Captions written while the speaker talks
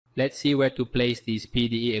Let's see where to place these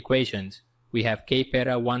PDE equations. We have k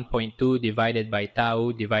pera 1.2 divided by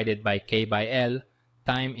tau divided by k by L,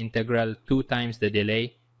 time integral 2 times the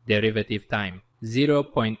delay, derivative time,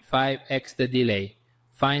 0.5x the delay.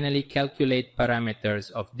 Finally, calculate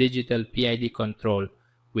parameters of digital PID control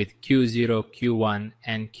with Q0, Q1,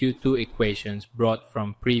 and Q2 equations brought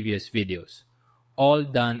from previous videos. All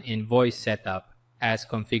done in voice setup as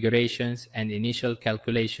configurations and initial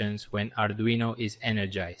calculations when Arduino is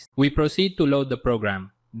energized. We proceed to load the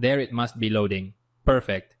program. There it must be loading.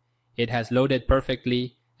 Perfect. It has loaded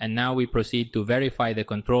perfectly, and now we proceed to verify the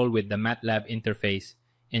control with the MatLab interface,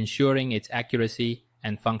 ensuring its accuracy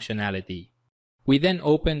and functionality. We then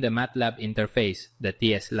open the MatLab interface, the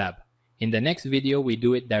TS Lab. In the next video, we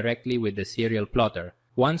do it directly with the serial plotter.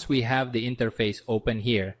 Once we have the interface open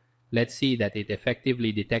here, let's see that it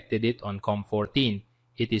effectively detected it on COM14.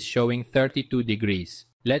 It is showing 32 degrees.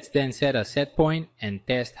 Let's then set a set point and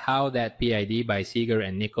test how that PID by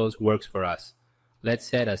Ziegler-Nichols works for us. Let's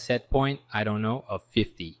set a set point, I don't know, of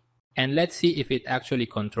 50. And let's see if it actually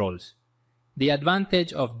controls. The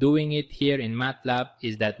advantage of doing it here in MatLab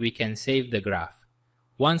is that we can save the graph.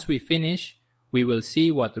 Once we finish, we will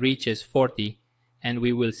see what reaches 40 and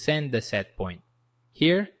we will send the set point.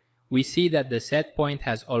 Here, we see that the set point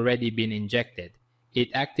has already been injected. It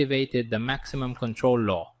activated the maximum control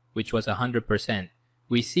law, which was 100%.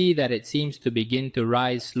 We see that it seems to begin to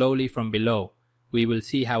rise slowly from below. We will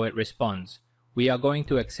see how it responds. We are going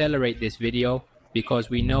to accelerate this video because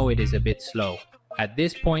we know it is a bit slow. At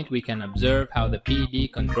this point, we can observe how the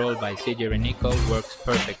PID control by Ziegler-Nichols works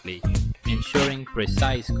perfectly, ensuring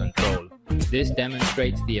precise control. This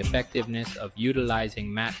demonstrates the effectiveness of utilizing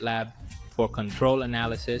MatLab for control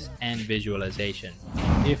analysis and visualization.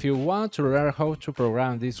 If you want to learn how to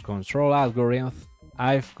program this control algorithm,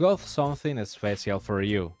 I've got something special for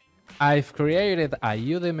you. I've created a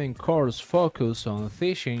Udemy course focused on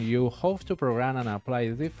teaching you how to program and apply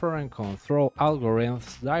different control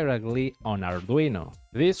algorithms directly on Arduino.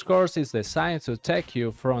 This course is designed to take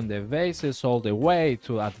you from the basics all the way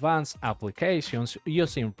to advanced applications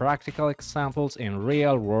using practical examples in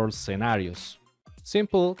real-world scenarios.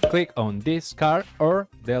 Simply click on this card or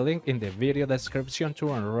the link in the video description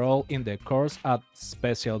to enroll in the course at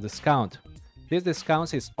special discount. This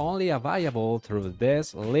discount is only available through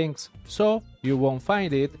these links, so you won't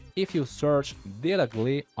find it if you search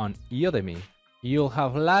directly on Udemy. You'll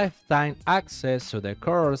have lifetime access to the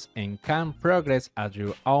course and can progress at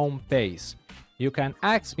your own pace. You can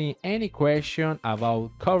ask me any question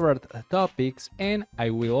about covered topics and I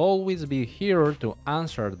will always be here to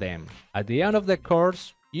answer them. At the end of the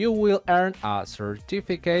course, you will earn a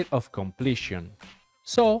certificate of completion.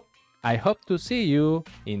 So, I hope to see you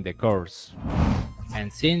in the course.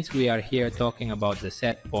 And since we are here talking about the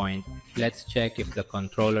set point, let's check if the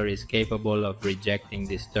controller is capable of rejecting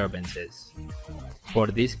disturbances. For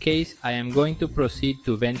this case, I am going to proceed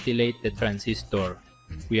to ventilate the transistor.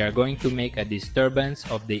 We are going to make a disturbance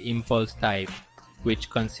of the impulse type, which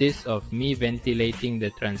consists of me ventilating the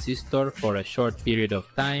transistor for a short period of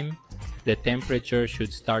time. The temperature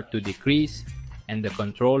should start to decrease, and the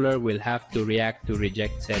controller will have to react to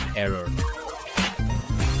reject said error.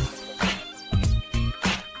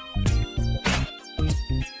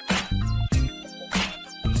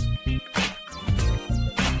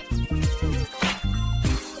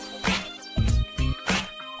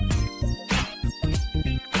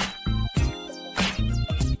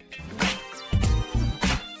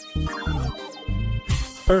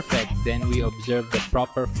 Perfect, then we observe the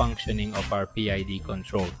proper functioning of our PID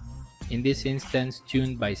control. In this instance,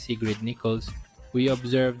 tuned by Ziegler-Nichols, we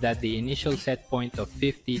observe that the initial set point of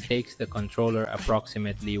 50 takes the controller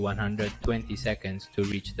approximately 120 seconds to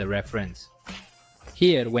reach the reference.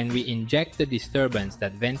 Here, when we inject the disturbance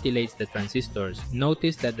that ventilates the transistors,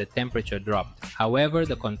 notice that the temperature dropped. However,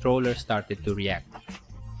 the controller started to react.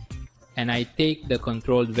 And I take the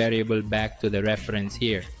controlled variable back to the reference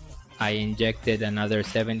here. I injected another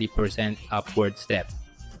 70% upward step.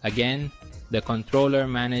 Again, the controller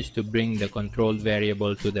managed to bring the controlled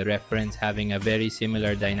variable to the reference, having a very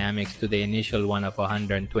similar dynamics to the initial one of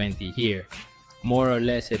 120 here. More or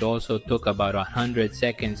less, it also took about 100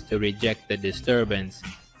 seconds to reject the disturbance.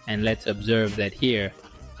 And let's observe that here,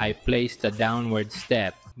 I placed a downward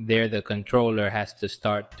step. There the controller has to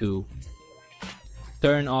start to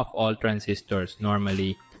turn off all transistors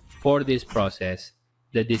normally. For this process,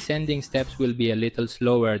 the descending steps will be a little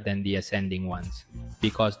slower than the ascending ones,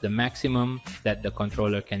 because the maximum that the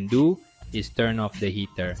controller can do is turn off the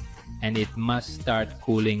heater, and it must start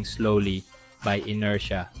cooling slowly by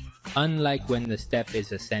inertia, unlike when the step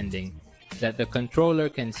is ascending, that the controller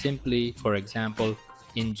can simply, for example,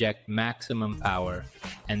 inject maximum power,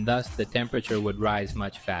 and thus the temperature would rise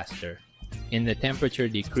much faster. In the temperature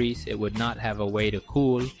decrease, it would not have a way to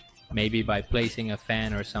cool, maybe by placing a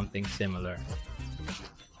fan or something similar.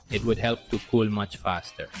 It would help to cool much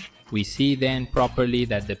faster. We see then properly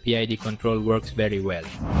that the PID control works very well.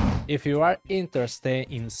 If you are interested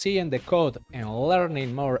in seeing the code and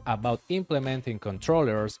learning more about implementing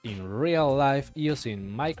controllers in real life using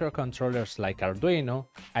microcontrollers like Arduino,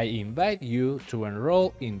 I invite you to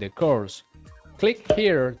enroll in the course. Click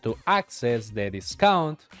here to access the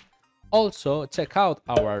discount. Also, check out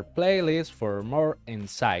our playlist for more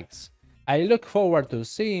insights. I look forward to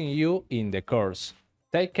seeing you in the course.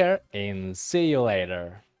 Take care and see you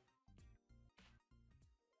later.